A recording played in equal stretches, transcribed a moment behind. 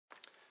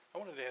I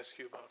wanted to ask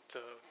you about,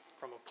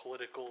 from a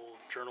political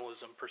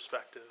journalism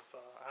perspective.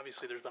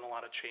 Obviously, there's been a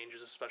lot of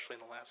changes, especially in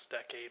the last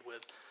decade,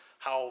 with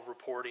how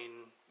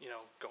reporting,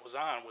 goes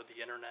on with the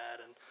internet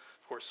and,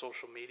 of course,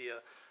 social media.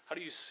 How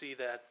do you see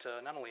that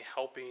not only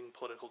helping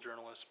political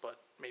journalists,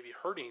 but maybe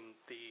hurting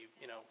the,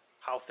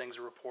 how things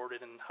are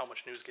reported and how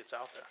much news gets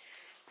out there?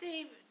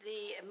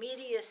 The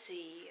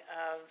immediacy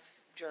of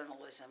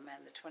journalism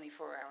and the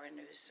 24-hour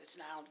news, it's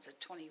now the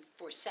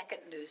 24-second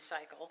news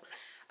cycle,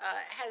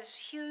 has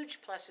huge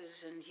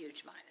pluses and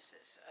huge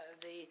minuses.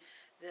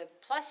 The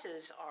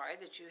pluses are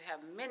that you have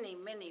many,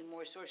 many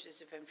more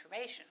sources of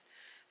information,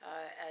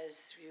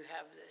 as you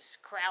have this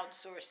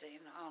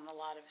crowdsourcing on a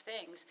lot of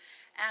things,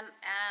 and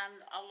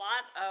a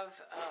lot of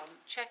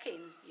checking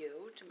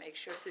you to make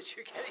sure that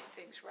you're getting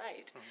things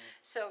right. Mm-hmm.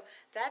 So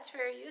that's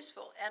very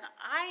useful. And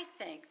I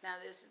think, now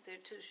there are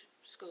two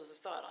schools of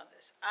thought on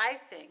this. I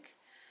think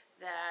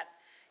that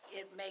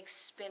it makes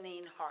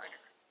spinning harder.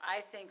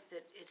 I think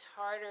that it's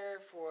harder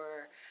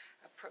for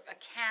a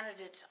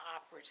candidate's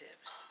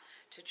operatives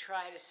to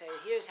try to say,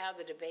 here's how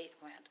the debate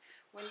went,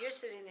 when you're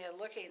sitting there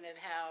looking at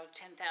how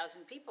 10,000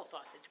 people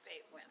thought the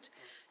debate went.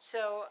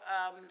 So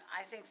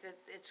I think that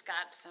it's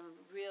got some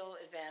real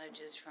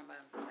advantages from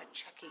a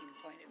checking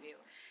point of view.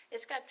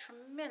 It's got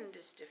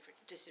tremendous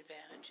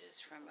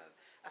disadvantages from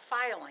a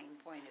filing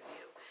point of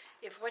view.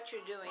 If what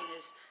you're doing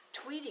is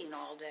tweeting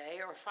all day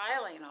or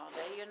filing all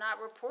day, you're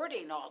not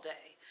reporting all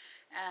day.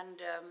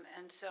 And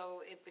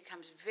so it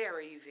becomes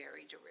very,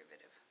 very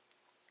derivative.